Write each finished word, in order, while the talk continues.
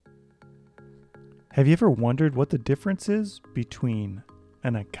Have you ever wondered what the difference is between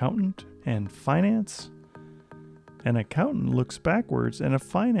an accountant and finance? An accountant looks backwards and a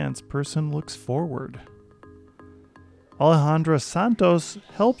finance person looks forward. Alejandro Santos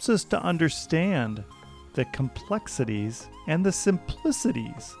helps us to understand the complexities and the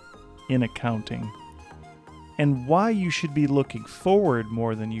simplicities in accounting, and why you should be looking forward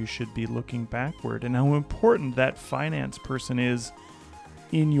more than you should be looking backward, and how important that finance person is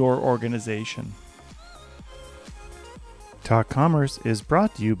in your organization. Talk Commerce is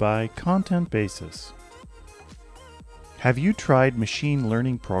brought to you by Content Basis. Have you tried machine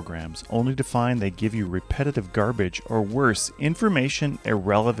learning programs only to find they give you repetitive garbage, or worse, information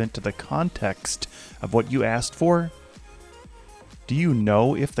irrelevant to the context of what you asked for? Do you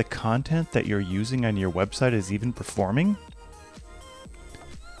know if the content that you're using on your website is even performing?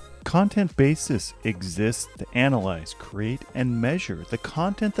 Content Basis exists to analyze, create, and measure the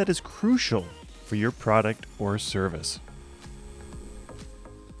content that is crucial for your product or service.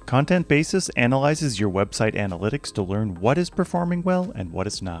 Content Basis analyzes your website analytics to learn what is performing well and what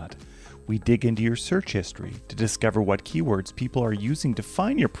is not. We dig into your search history to discover what keywords people are using to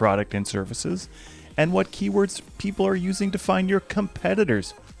find your product and services, and what keywords people are using to find your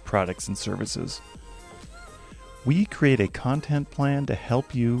competitors' products and services. We create a content plan to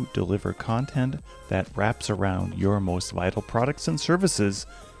help you deliver content that wraps around your most vital products and services,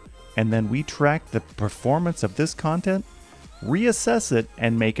 and then we track the performance of this content, reassess it,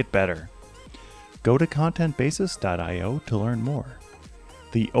 and make it better. Go to contentbasis.io to learn more.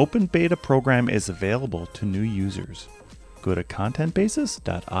 The open beta program is available to new users. Go to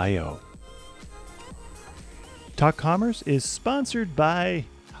contentbasis.io. Talk Commerce is sponsored by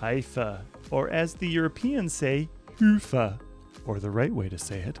Haifa, or as the Europeans say, Hoofa, or the right way to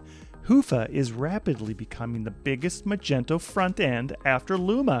say it. Hoofa is rapidly becoming the biggest Magento front end after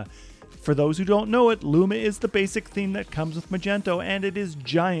Luma. For those who don't know it, Luma is the basic theme that comes with Magento, and it is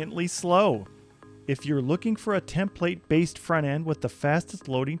giantly slow. If you're looking for a template-based front end with the fastest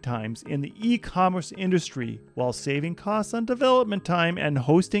loading times in the e-commerce industry while saving costs on development time and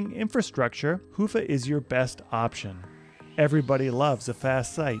hosting infrastructure, Hoofa is your best option. Everybody loves a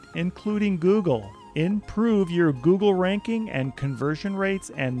fast site, including Google. Improve your Google ranking and conversion rates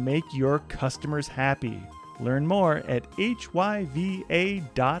and make your customers happy. Learn more at hyva.io.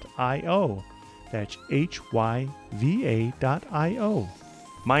 That's hyva.io.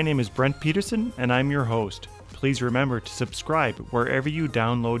 My name is Brent Peterson, and I'm your host. Please remember to subscribe wherever you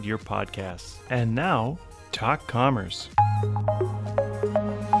download your podcasts. And now, Talk Commerce.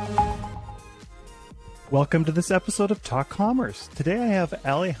 Welcome to this episode of Talk Commerce. Today I have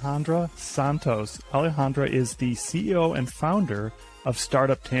Alejandro Santos. Alejandra is the CEO and founder of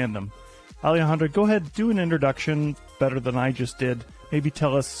Startup Tandem. Alejandra, go ahead, do an introduction better than I just did. Maybe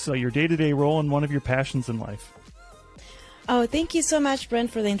tell us your day-to-day role and one of your passions in life. Oh, thank you so much, Brent,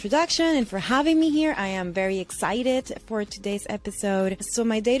 for the introduction and for having me here. I am very excited for today's episode. So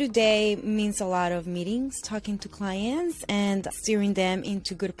my day-to-day means a lot of meetings, talking to clients, and steering them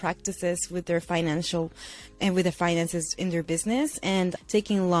into good practices with their financial and with the finances in their business, and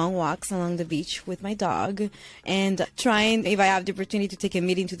taking long walks along the beach with my dog, and trying, if I have the opportunity to take a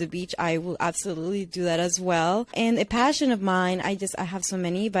meeting to the beach, I will absolutely do that as well. And a passion of mine, I have so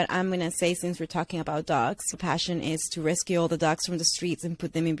many, but I'm going to say, since we're talking about dogs, the passion is to rescue all the dogs from the streets and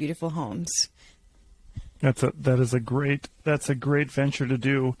put them in beautiful homes. That's a great venture to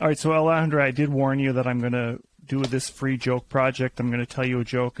do. All right, so Alejandra, I did warn you that I'm going to do this free joke project. I'm going to tell you a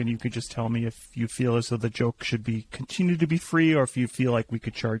joke, and you could just tell me if you feel as though the joke should be continue to be free, or if you feel like we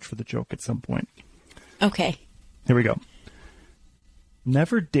could charge for the joke at some point. Okay. Here we go.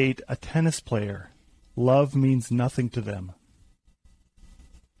 Never date a tennis player. Love means nothing to them.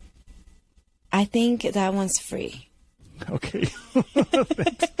 I think that one's free. Okay.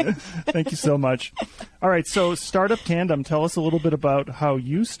 Thank you so much. All right. So Startup Tandem, tell us a little bit about how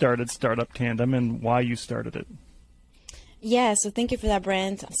you started Startup Tandem and why you started it. Yeah, so thank you for that,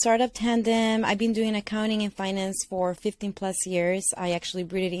 Brent. Startup Tandem, I've been doing accounting and finance for 15 plus years. I actually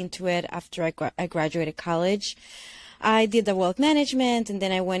breathed into it after I graduated college. I did the wealth management, and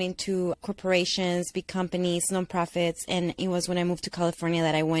then I went into corporations, big companies, nonprofits, and it was when I moved to California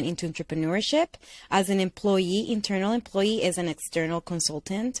that I went into entrepreneurship as an employee, internal employee, as an external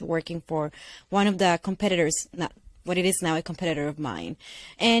consultant, working for one of the competitors, not what it is now a competitor of mine.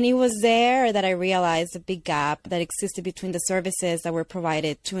 And it was there that I realized the big gap that existed between the services that were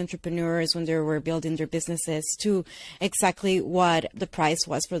provided to entrepreneurs when they were building their businesses to exactly what the price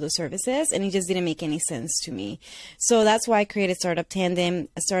was for those services. And it just didn't make any sense to me. So that's why I created Startup Tandem.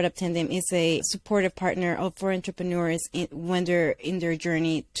 Startup Tandem is a supportive partner for entrepreneurs when they're in their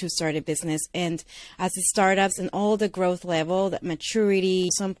journey to start a business. And as the startups and all the growth level, that maturity,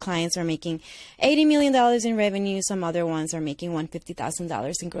 some clients are making $80 million in revenue. Some other ones are making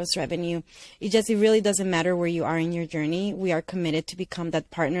 $150,000 in gross revenue. It really doesn't matter where you are in your journey. We are committed to become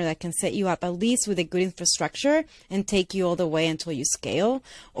that partner that can set you up at least with a good infrastructure and take you all the way until you scale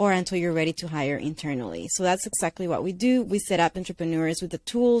or until you're ready to hire internally. So that's exactly what we do. We set up entrepreneurs with the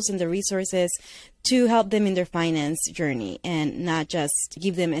tools and the resources to help them in their finance journey and not just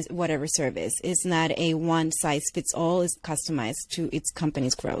give them whatever service. It's not a one size fits all. It's customized to its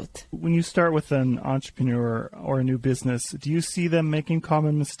company's growth. When you start with an entrepreneur or a new business, do you see them making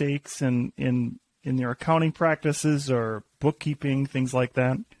common mistakes in their accounting practices or bookkeeping, things like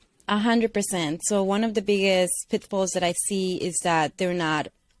that? 100%. So one of the biggest pitfalls that I see is that they're not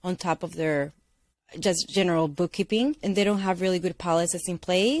on top of their just general bookkeeping, and they don't have really good policies in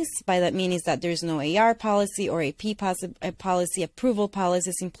place. By that means that there's no AR policy or AP policy, approval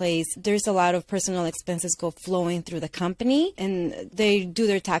policies in place. There's a lot of personal expenses flowing through the company, and they do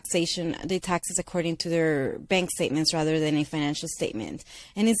their taxes according to their bank statements rather than a financial statement.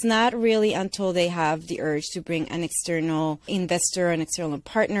 And it's not really until they have the urge to bring an external investor, an external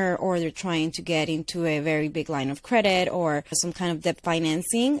partner, or they're trying to get into a very big line of credit or some kind of debt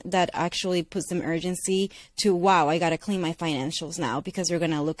financing that actually puts them urgency to, wow, I got to clean my financials now, because they're going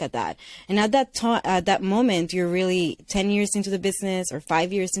to look at that. And at that moment, you're really 10 years into the business or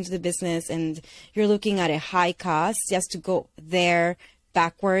 5 years into the business, and you're looking at a high cost just to go there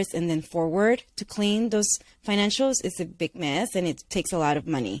backwards and then forward to clean those financials. It's a big mess, and it takes a lot of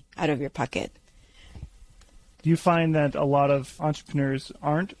money out of your pocket. Do you find that a lot of entrepreneurs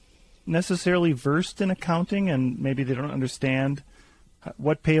aren't necessarily versed in accounting, and maybe they don't understand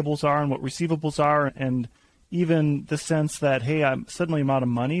what payables are and what receivables are, and even the sense that, hey, I'm out of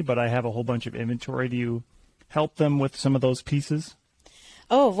money, but I have a whole bunch of inventory? Do you help them with some of those pieces?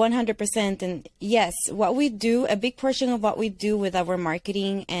 Oh, 100%. And yes, what we do, a big portion of what we do with our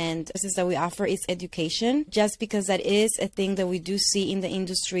marketing and services that we offer is education, just because that is a thing that we do see in the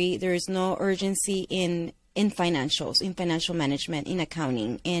industry. There is no urgency in financials, in financial management, in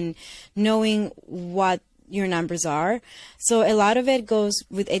accounting, in knowing what your numbers are. So a lot of it goes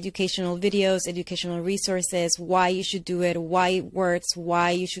with educational videos, educational resources, why you should do it, why it works,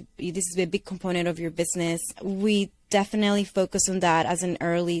 this is a big component of your business. We definitely focus on that as an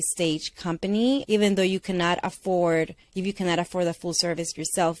early stage company. Even though if you cannot afford the full service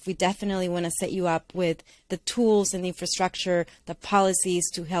yourself, we definitely want to set you up with the tools and the infrastructure, the policies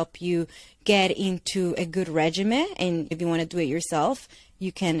to help you get into a good regimen. And if you want to do it yourself,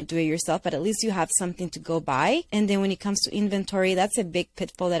 you can do it yourself, but at least you have something to go by. And then when it comes to inventory, that's a big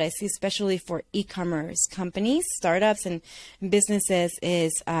pitfall that I see, especially for e-commerce companies, startups and businesses,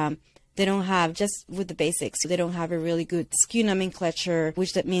 is they don't have, just with the basics, they don't have a really good SKU nomenclature,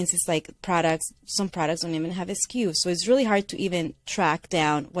 which that means it's like some products don't even have a SKU. So it's really hard to even track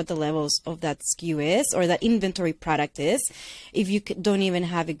down what the levels of that SKU is or that inventory product is if you don't even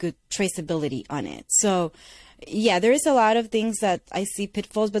have a good traceability on it. So yeah, there is a lot of things that I see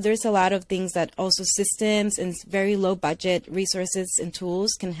pitfalls, but there's a lot of things that also systems and very low budget resources and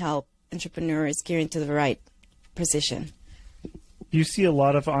tools can help entrepreneurs get into the right position. You see a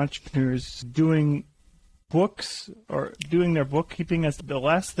lot of entrepreneurs doing books or doing their bookkeeping as the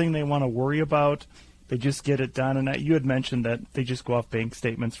last thing they want to worry about. They just get it done. And you had mentioned that they just go off bank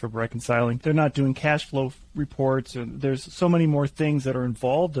statements for reconciling. They're not doing cash flow reports. Or there's so many more things that are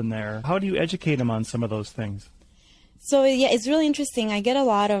involved in there. How do you educate them on some of those things? So yeah, it's really interesting. I get a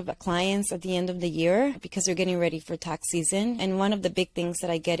lot of clients at the end of the year because they're getting ready for tax season. And one of the big things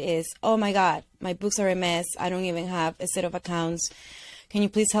that I get is, oh my God, my books are a mess. I don't even have a set of accounts. Can you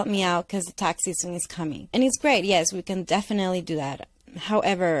please help me out because the tax season is coming? And it's great. Yes, we can definitely do that.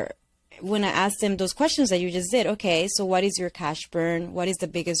 However, when I ask them those questions that you just did, okay, so what is your cash burn? What is the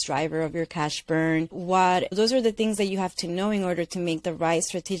biggest driver of your cash burn? Those are the things that you have to know in order to make the right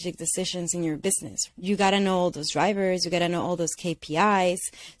strategic decisions in your business. You got to know all those drivers. You got to know all those KPIs.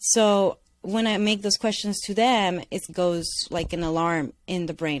 So when I make those questions to them, it goes like an alarm in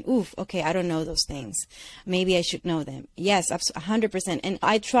the brain. Oof, okay, I don't know those things. Maybe I should know them. Yes, 100%. And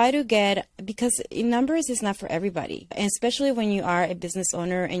I try to get, because in numbers is not for everybody. And especially when you are a business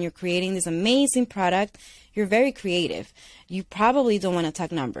owner and you're creating this amazing product, you're very creative. You probably don't want to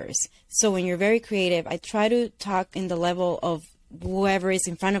talk numbers. So when you're very creative, I try to talk in the level of whoever is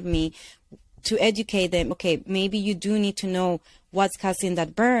in front of me to educate them. Okay, maybe you do need to know what's causing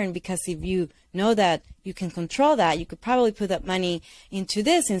that burn, because if you know that you can control that, you could probably put that money into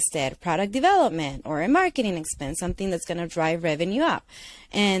this instead, product development or a marketing expense, something that's going to drive revenue up.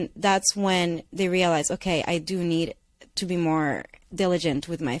 And that's when they realize, okay, I do need to be more diligent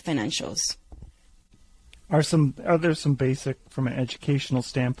with my financials. Are there some basic, from an educational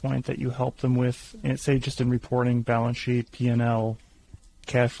standpoint, that you help them with, say just in reporting, balance sheet, P&L,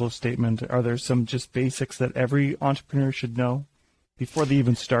 cash flow statement? Are there some just basics that every entrepreneur should know before they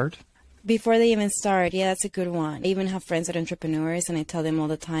even start? Before they even start, yeah, that's a good one. I even have friends that are entrepreneurs, and I tell them all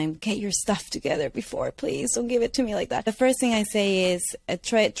the time, get your stuff together before, please. Don't give it to me like that. The first thing I say is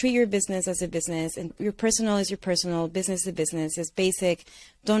treat your business as a business, and your personal is your personal, business is business. It's basic.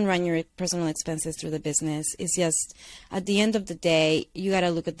 Don't run your personal expenses through the business. It's just, at the end of the day, you got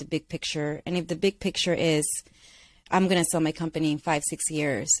to look at the big picture. And if the big picture is, I'm going to sell my company in 5-6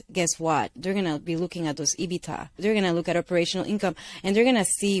 years, guess what? They're going to be looking at those EBITDA. They're going to look at operational income, and they're going to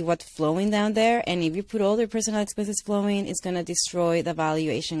see what's flowing down there. And if you put all their personal expenses flowing, it's going to destroy the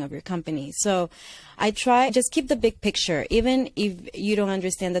valuation of your company. So I try, just keep the big picture. Even if you don't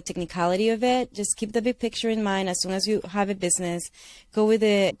understand the technicality of it, just keep the big picture in mind. As soon as you have a business, go with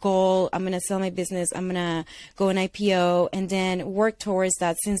the goal, I'm going to sell my business, I'm going to go an IPO, and then work towards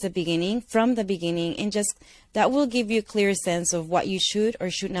that since the beginning, from the beginning, and just that will give you a clear sense of what you should or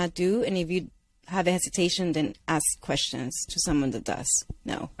should not do. And if you have a hesitation, then ask questions to someone that does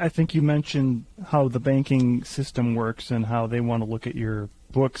know. I think you mentioned how the banking system works and how they want to look at your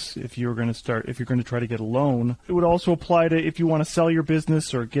books if you're going to try to get a loan. It would also apply to if you want to sell your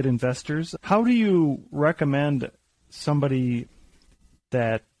business or get investors. How do you recommend somebody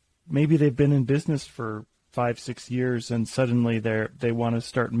that maybe they've been in business for 5-6 years and suddenly they want to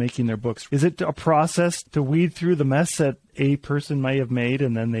start making their books? Is it a process to weed through the mess that a person may have made,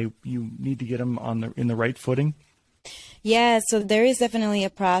 and then you need to get them in the right footing? Yeah, so there is definitely a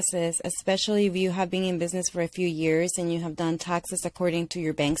process, especially if you have been in business for a few years and you have done taxes according to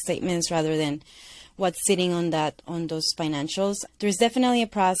your bank statements rather than what's sitting on those financials. There's definitely a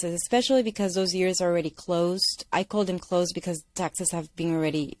process, especially because those years are already closed. I call them closed because taxes have been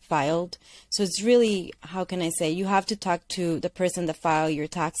already filed. So it's really, how can I say, you have to talk to the person that filed your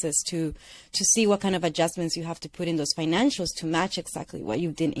taxes to see what kind of adjustments you have to put in those financials to match exactly what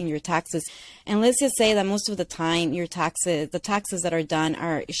you did in your taxes. And let's just say that most of the time the taxes that are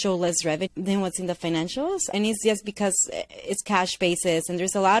done show less revenue than what's in the financials. And it's just because it's cash basis, and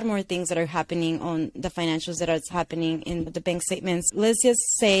there's a lot more things that are happening on the financials that are happening in the bank statements. Let's just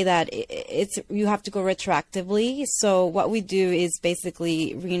say that you have to go retroactively. So what we do is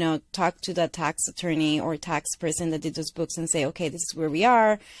basically, talk to the tax attorney or tax person that did those books and say, okay, this is where we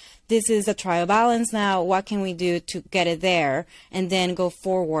are. This is a trial balance now. What can we do to get it there? And then go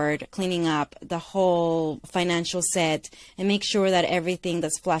forward, cleaning up the whole financial set and make sure that everything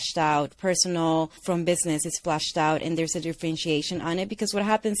that's flashed out, personal from business, is flashed out and there's a differentiation on it. Because what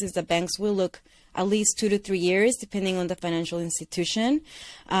happens is the banks will look at least 2 to 3 years, depending on the financial institution,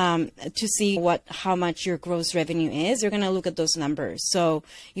 to see how much your gross revenue is. They're going to look at those numbers. So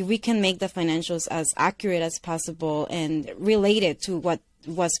if we can make the financials as accurate as possible and related to what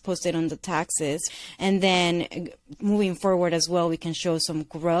was posted on the taxes, and then moving forward as well, we can show some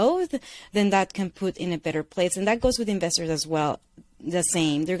growth, then that can put in a better place. And that goes with investors as well. The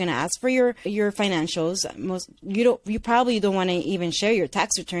same. They're going to ask for your financials. You probably don't want to even share your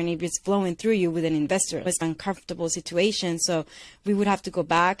tax return if it's flowing through you with an investor. It's an uncomfortable situation. So we would have to go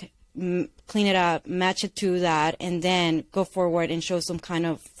back, clean it up, match it to that, and then go forward and show some kind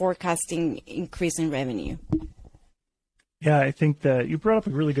of forecasting increase in revenue. Yeah, I think that you brought up a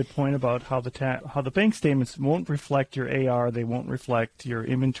really good point about how the bank statements won't reflect your AR. They won't reflect your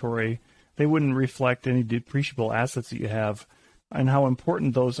inventory. They wouldn't reflect any depreciable assets that you have, and how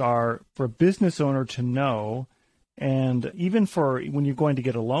important those are for a business owner to know. And even for when you're going to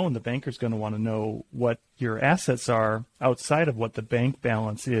get a loan, the banker's going to want to know what your assets are outside of what the bank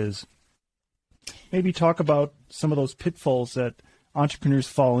balance is. Maybe talk about some of those pitfalls that entrepreneurs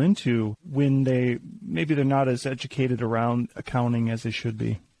fall into when they're not as educated around accounting as they should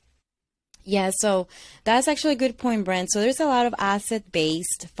be. Yeah, so that's actually a good point, Brent. So there's a lot of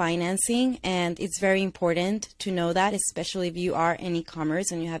asset-based financing, and it's very important to know that, especially if you are in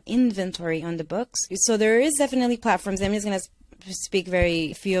e-commerce and you have inventory on the books. So there is definitely platforms. I'm just going to speak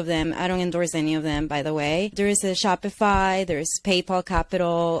very few of them. I don't endorse any of them, by the way. There is a Shopify, there's PayPal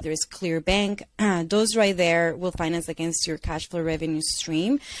Capital, there's ClearBank. Those right there will finance against your cash flow revenue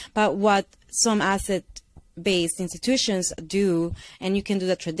stream. But what some asset-based institutions do, and you can do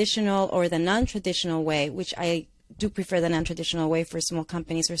the traditional or the non-traditional way, which I do prefer the non-traditional way for small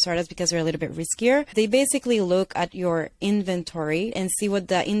companies or startups because they're a little bit riskier. They basically look at your inventory and see what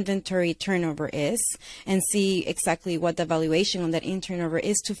the inventory turnover is and see exactly what the valuation on that in turnover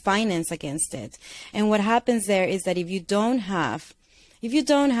is to finance against it. And what happens there is that if you don't have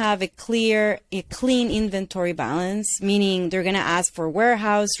a clean inventory balance, meaning they're going to ask for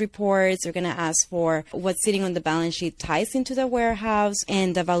warehouse reports, they're going to ask for what's sitting on the balance sheet ties into the warehouse,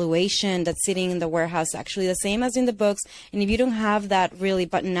 and the valuation that's sitting in the warehouse actually the same as in the books. And if you don't have that really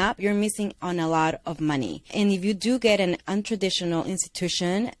buttoned up, you're missing on a lot of money. And if you do get an untraditional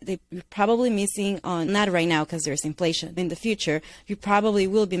institution, you're probably missing on, not right now because there's inflation, in the future, you probably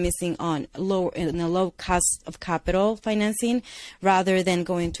will be missing on a low cost of capital financing rather than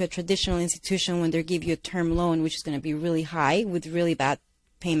going to a traditional institution when they give you a term loan, which is going to be really high with really bad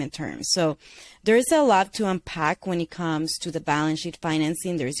payment terms. So there's a lot to unpack when it comes to the balance sheet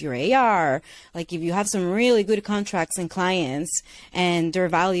financing. There's your AR. Like if you have some really good contracts and clients and they're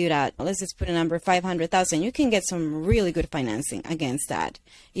valued at, let's just put a number, 500,000, you can get some really good financing against that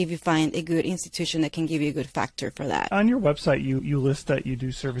if you find a good institution that can give you a good factor for that. On your website, you list that you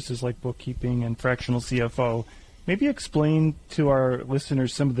do services like bookkeeping and fractional CFO. Maybe explain to our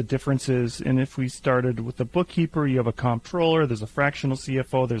listeners some of the differences. And if we started with the bookkeeper, you have a comptroller, there's a fractional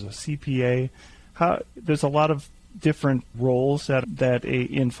CFO, there's a CPA. There's a lot of different roles that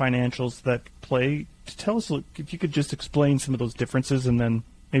in financials that play. Tell us if you could just explain some of those differences, and then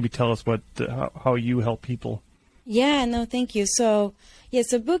maybe tell us how you help people. Yeah, no, thank you. So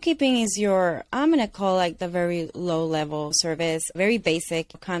bookkeeping is I'm going to call like the very low level service, very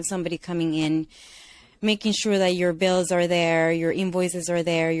basic. Somebody coming in, making sure that your bills are there, your invoices are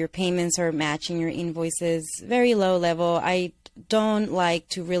there, your payments are matching your invoices, very low level. I don't like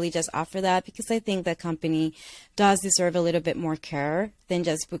to really just offer that because I think the company does deserve a little bit more care than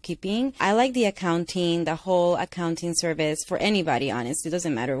just bookkeeping. I like the accounting, the whole accounting service for anybody, honest. It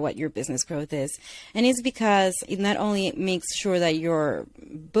doesn't matter what your business growth is. And it's because it not only makes sure that your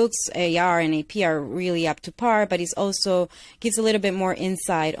books, AR and AP are really up to par, but it also gives a little bit more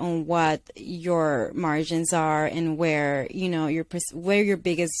insight on what your margins are and where your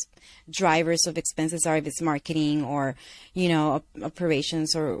biggest drivers of expenses are, if it's marketing or,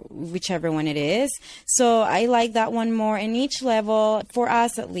 operations or whichever one it is. So I like that one more. And each level, for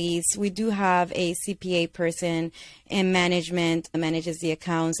us at least, we do have a CPA person in management that manages the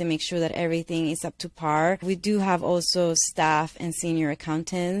accounts and makes sure that everything is up to par. We do have also staff and senior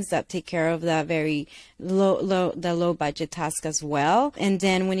accountants that take care of the very low budget task as well. And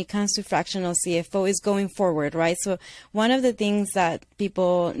then when it comes to fractional CFO is going forward, right? So one of the things that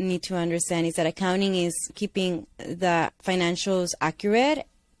people need to understand is that accounting is keeping the financials accurate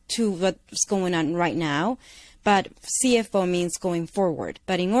to what's going on right now. But CFO means going forward.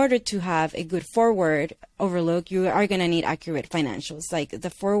 But in order to have a good forward overlook, you are going to need accurate financials. Like the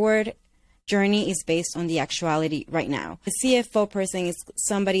forward journey is based on the actuality right now. The CFO person is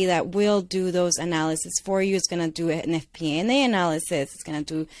somebody that will do those analysis for you. It's going to do an FP&A analysis. It's going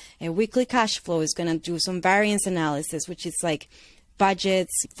to do a weekly cash flow. It's going to do some variance analysis, which is like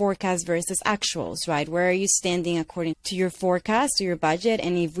budgets, forecast versus actuals, right? Where are you standing according to your forecast, to your budget,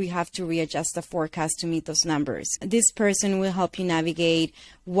 and if we have to readjust the forecast to meet those numbers. This person will help you navigate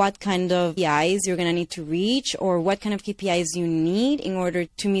what kind of KPIs you're going to need to reach or what kind of KPIs you need in order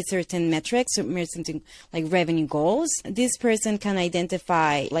to meet certain metrics or something like revenue goals. This person can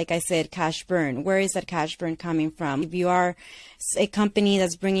identify, like I said, cash burn. Where is that cash burn coming from? If you are a company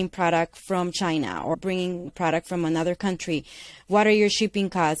that's bringing product from China or bringing product from another country, what are your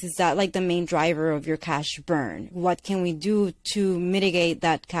shipping costs? Is that like the main driver of your cash burn? What can we do to mitigate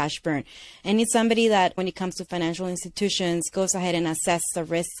that cash burn? And it's somebody that, when it comes to financial institutions, goes ahead and assess the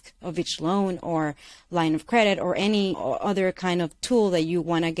risk of each loan or line of credit or any other kind of tool that you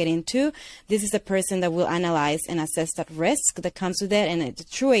want to get into. This is the person that will analyze and assess that risk that comes with it, and it's a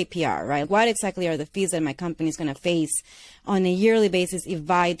true APR, right? What exactly are the fees that my company is going to face on a yearly basis if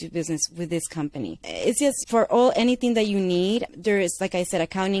I do business with this company? It's just for anything that you need. There is, like I said,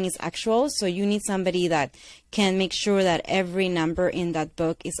 accounting is actual. So you need somebody that can make sure that every number in that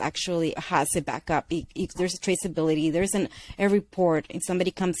book is actually has a backup. There's a traceability. There's a report. If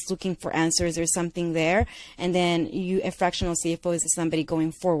somebody comes looking for answers, there's something there. And then a fractional CFO is somebody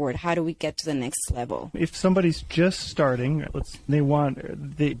going forward. How do we get to the next level? If somebody's just starting, they want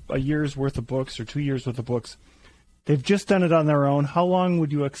a year's worth of books or 2 years worth of books, they've just done it on their own. How long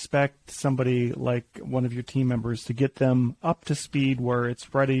would you expect somebody like one of your team members to get them up to speed where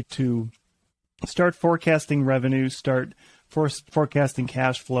it's ready to start forecasting revenue, start forecasting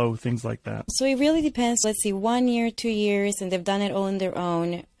cash flow, things like that? So it really depends. Let's see, 1 year, 2 years, and they've done it all on their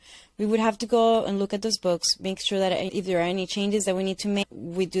own. We would have to go and look at those books, make sure that if there are any changes that we need to make,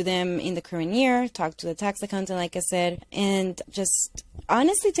 we do them in the current year, talk to the tax accountant, like I said, and just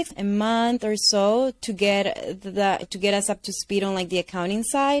honestly it takes a month or so to get us up to speed on like the accounting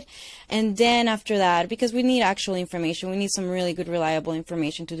side. And then after that, because we need actual information, we need some really good, reliable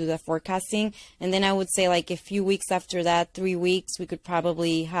information to do the forecasting. And then I would say like a few weeks after that, 3 weeks, we could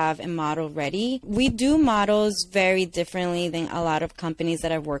probably have a model ready. We do models very differently than a lot of companies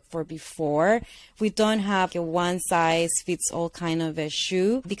that I've worked for before. We don't have a one size fits all kind of a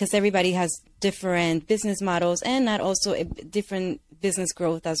shoe because everybody has different business models and not also a different business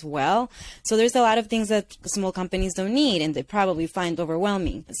growth as well. So there's a lot of things that small companies don't need and they probably find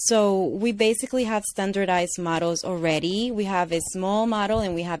overwhelming. So we basically have standardized models already. We have a small model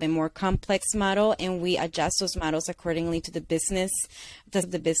and we have a more complex model, and we adjust those models accordingly to the business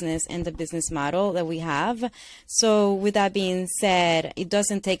and the business model that we have. So with that being said, it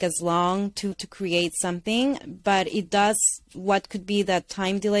doesn't take as long to create something, but it does, what could be the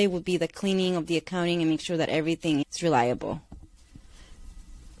time delay would be the cleaning of the accounting and make sure that everything is reliable.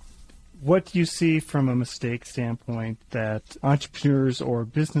 What do you see from a mistake standpoint that entrepreneurs or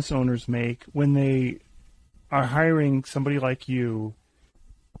business owners make when they are hiring somebody like you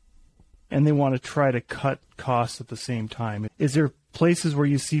and they want to try to cut costs at the same time? Is there places where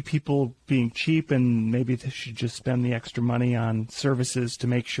you see people being cheap and maybe they should just spend the extra money on services to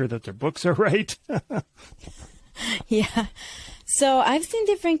make sure that their books are right? Yeah. So I've seen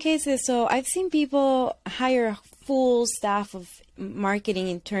different cases. So I've seen people hire full staff of marketing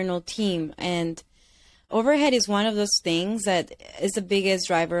internal team, and overhead is one of those things that is the biggest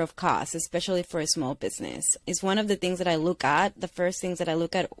driver of cost, especially for a small business. It's one of the things that I look at. The first things that I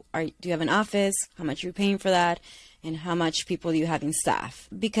look at are, do you have an office? How much are you paying for that? And how much people do you have in staff?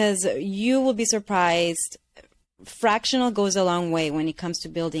 Because you will be surprised. Fractional goes a long way when it comes to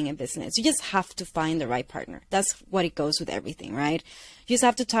building a business. You just have to find the right partner. That's what it goes with everything, right? You just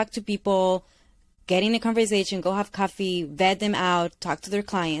have to talk to people, get in a conversation, go have coffee, vet them out, talk to their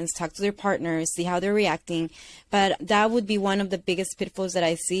clients, talk to their partners, see how they're reacting. But that would be one of the biggest pitfalls that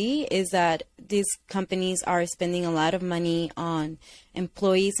I see, is that these companies are spending a lot of money on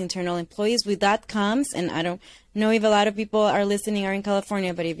employees, internal employees. With that comes, and I don't know if a lot of people are listening are in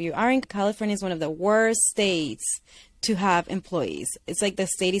California, but if you are in California, is one of the worst states to have employees. It's like the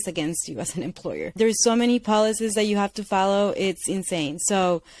state is against you as an employer. There's so many policies that you have to follow. It's insane.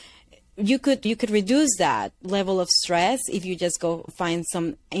 So you could reduce that level of stress if you just go find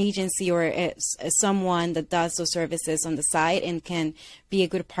some agency or someone that does those services on the side and can be a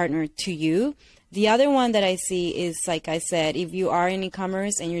good partner to you. The other one that I see is, like I said, if you are in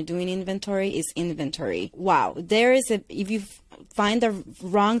e-commerce and you're doing inventory, is inventory. Wow. If you find the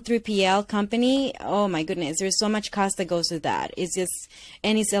wrong 3PL company, oh my goodness, there's so much cost that goes with that.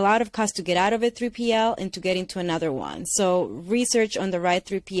 It's a lot of cost to get out of a 3PL and to get into another one. So research on the right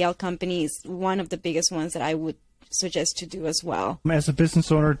 3PL company is one of the biggest ones that I would suggest to do as well. As a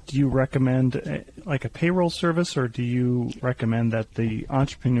business owner, do you recommend like a payroll service, or do you recommend that the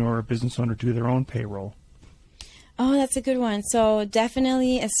entrepreneur or business owner do their own payroll? Oh, that's a good one. So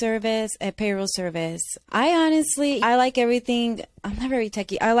definitely a payroll service. I like everything. I'm not very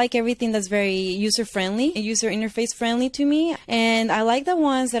techy. I like everything that's very user-friendly, user interface friendly to me. And I like the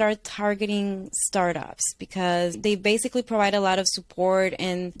ones that are targeting startups because they basically provide a lot of support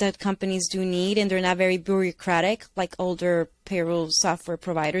and that companies do need, and they're not very bureaucratic like older payroll software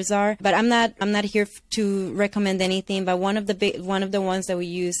providers are. But I'm not here to recommend anything, but one of the ones that we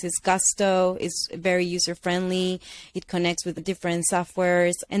use is Gusto. It's very user-friendly. It connects with the different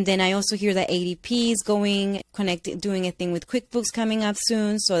softwares. And then I also hear that ADP is doing a thing with QuickBooks coming up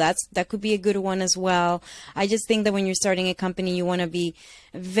soon, so that could be a good one as well. I just think that when you're starting a company, you want to be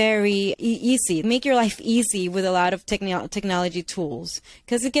very easy. Make your life easy with a lot of technology tools,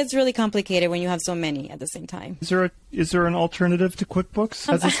 because it gets really complicated when you have so many at the same time. Is there an alternative to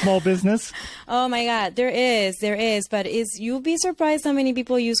QuickBooks as a small business? Oh my God, there is, but you'll be surprised how many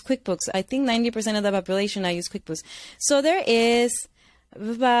people use QuickBooks. I think 90% of the population now use QuickBooks. So there is.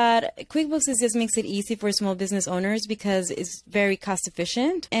 But QuickBooks just makes it easy for small business owners because it's very cost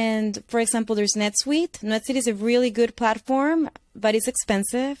efficient. And for example, there's NetSuite. NetSuite is a really good platform, but it's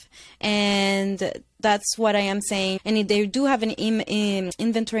expensive. And that's what I am saying. And they do have an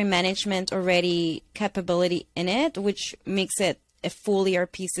inventory management already capability in it, which makes it a full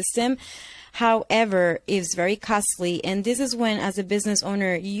ERP system. However, it's very costly. And this is when, as a business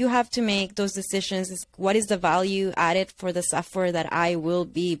owner, you have to make those decisions. What is the value added for the software that I will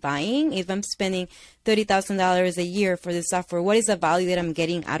be buying? If I'm spending $30,000 a year for this software, what is the value that I'm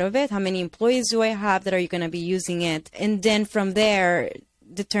getting out of it? How many employees do I have that are going to be using it? And then from there,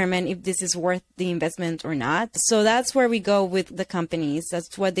 determine if this is worth the investment or not. So that's where we go with the companies.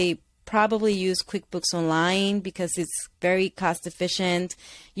 That's what they probably use QuickBooks Online because it's very cost efficient.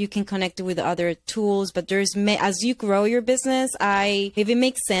 You can connect it with other tools, but as you grow your business, if it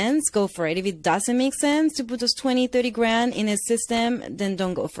makes sense, go for it. If it doesn't make sense to put those 20, 30 grand in a system, then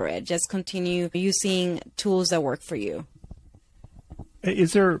don't go for it. Just continue using tools that work for you.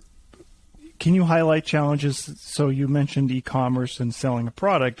 Can you highlight challenges? So you mentioned e-commerce and selling a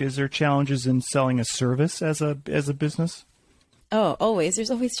product. Is there challenges in selling a service as a business? Oh, always.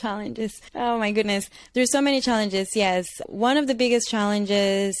 There's always challenges. Oh my goodness. There's so many challenges. Yes. One of the biggest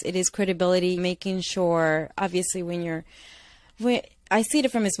challenges, it is credibility, making sure, obviously, I see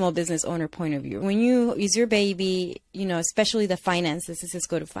it from a small business owner point of view. When you use your baby, especially the finances, let's just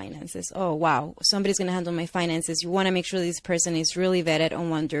go to finances. Oh, wow. Somebody's going to handle my finances. You want to make sure this person is really vetted on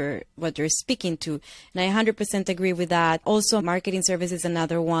what they're speaking to. And I 100% agree with that. Also, marketing service is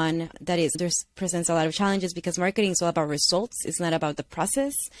another one presents a lot of challenges because marketing is all about results. It's not about the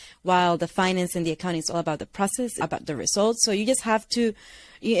process, while the finance and the accounting is all about the process, about the results. So you just have to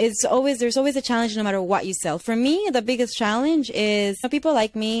there's always a challenge no matter what you sell. For me, the biggest challenge is people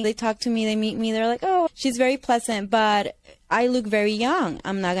like me, they talk to me, they meet me, they're like, oh, she's very pleasant, but I look very young.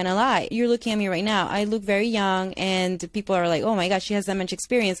 I'm not going to lie. You're looking at me right now. I look very young, and people are like, oh my gosh, she has that much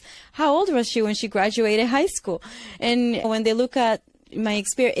experience. How old was she when she graduated high school? And when they look at my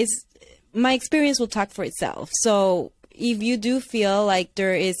experience will talk for itself. So if you do feel like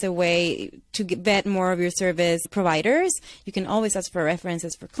there is a way to vet more of your service providers, you can always ask for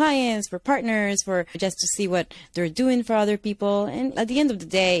references for clients, for partners, for just to see what they're doing for other people. And at the end of the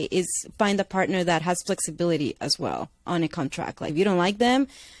day is find a partner that has flexibility as well on a contract. Like if you don't like them,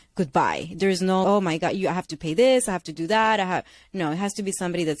 goodbye. There's no, oh my God, I have to pay this, I have to do that. No, it has to be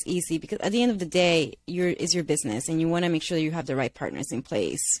somebody that's easy, because at the end of the day, it's your business and you want to make sure you have the right partners in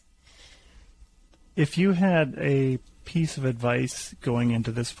place. If you had a piece of advice going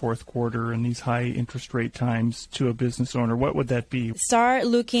into this fourth quarter and these high interest rate times to a business owner, what would that be? Start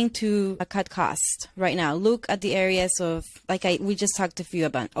looking to cut costs right now. Look at the areas of, we just talked a few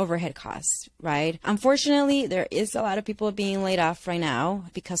about overhead costs, right? Unfortunately, there is a lot of people being laid off right now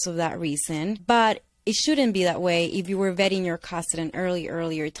because of that reason, but it shouldn't be that way if you were vetting your costs at an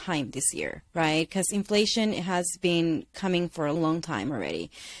earlier time this year, right? Because inflation has been coming for a long time already.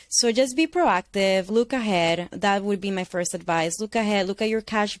 So just be proactive, look ahead. That would be my first advice. Look ahead, look at your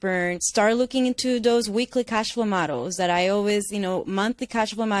cash burn, start looking into those weekly cash flow models that I always, monthly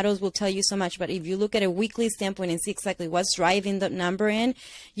cash flow models will tell you so much. But if you look at a weekly standpoint and see exactly what's driving the number in,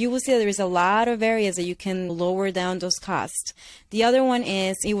 you will see that there is a lot of areas that you can lower down those costs. The other one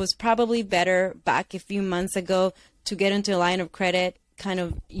is, it was probably better back a few months ago to get into a line of credit, kind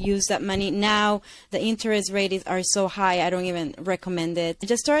of use that money. Now the interest rates are so high, I don't even recommend it.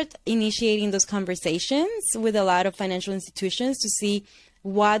 Just start initiating those conversations with a lot of financial institutions to see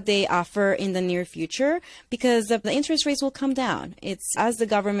what they offer in the near future, because the interest rates will come down. It's as the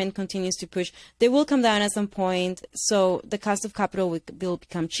government continues to push, they will come down at some point. So the cost of capital will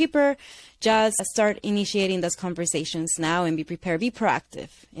become cheaper. Just start initiating those conversations now and be prepared, be proactive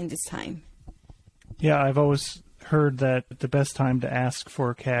in this time. Yeah, I've always heard that the best time to ask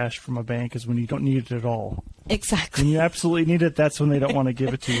for cash from a bank is when you don't need it at all. Exactly. When you absolutely need it, that's when they don't want to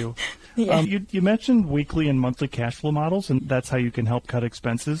give it to you. Yeah. You mentioned weekly and monthly cash flow models, and that's how you can help cut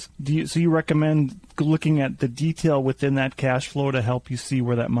expenses. So you recommend looking at the detail within that cash flow to help you see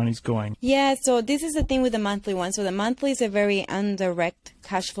where that money's going? Yeah, so this is the thing with the monthly one. So the monthly is a very indirect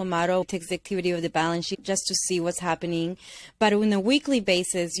cash flow model. It takes the activity of the balance sheet just to see what's happening. But on a weekly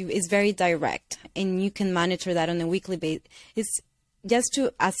basis, it's very direct, and you can monitor that on a weekly basis. It's just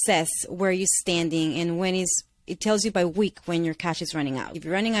to assess where you're standing and when is It tells you by week when your cash is running out. If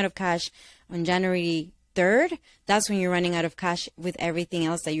you're running out of cash on January 3rd, that's when you're running out of cash with everything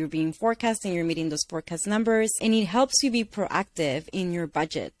else that you're being forecasting. You're meeting those forecast numbers, and it helps you be proactive in your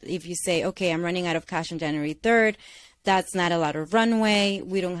budget. If you say, okay, I'm running out of cash on January 3rd, that's not a lot of runway.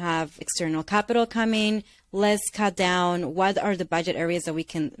 We don't have external capital coming. Let's cut down. What are the budget areas that we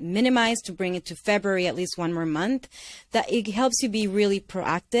can minimize to bring it to February, at least one more month? That it helps you be really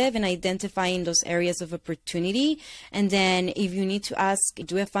proactive in identifying those areas of opportunity. And then if you need to ask,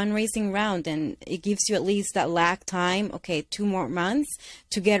 do a fundraising round, and it gives you at least that lag time, okay, 2 more months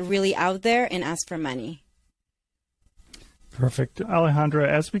to get really out there and ask for money. Perfect. Alejandra,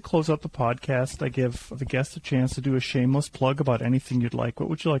 as we close out the podcast, I give the guest a chance to do a shameless plug about anything you'd like. What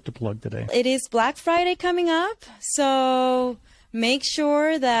would you like to plug today? It is Black Friday coming up, so make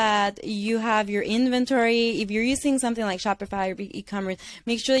sure that you have your inventory. If you're using something like Shopify or e-commerce,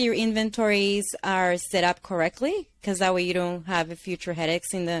 make sure that your inventories are set up correctly, because that way you don't have future headaches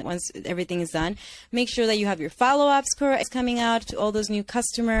once everything is done. Make sure that you have your follow-ups coming out to all those new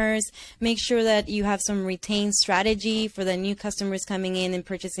customers. Make sure that you have some retained strategy for the new customers coming in and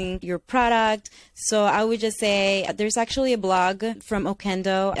purchasing your product. So I would just say there's actually a blog from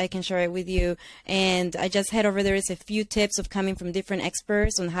Okendo. I can share it with you. And I just head over there. It's a few tips of coming from different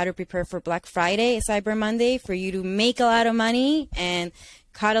experts on how to prepare for Black Friday, Cyber Monday, for you to make a lot of money and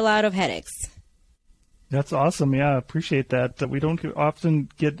cut a lot of headaches. That's awesome. Yeah, I appreciate that. We don't often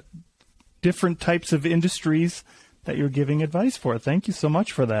get different types of industries that you're giving advice for. Thank you so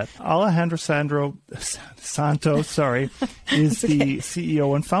much for that. Alejandro Santos, is the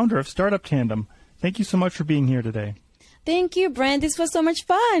CEO and founder of Startup Tandem. Thank you so much for being here today. Thank you, Brent. This was so much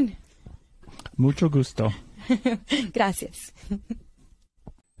fun. Mucho gusto. Gracias.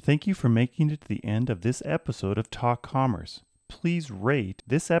 Thank you for making it to the end of this episode of Talk Commerce. Please rate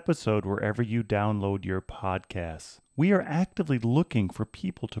this episode wherever you download your podcasts. We are actively looking for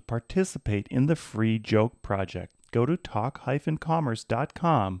people to participate in the Free Joke Project. Go to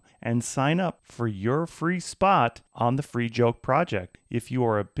talk-commerce.com and sign up for your free spot on the Free Joke Project. If you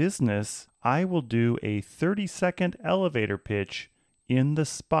are a business, I will do a 30-second elevator pitch in the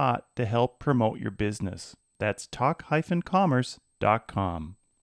spot to help promote your business. That's talk-commerce.com.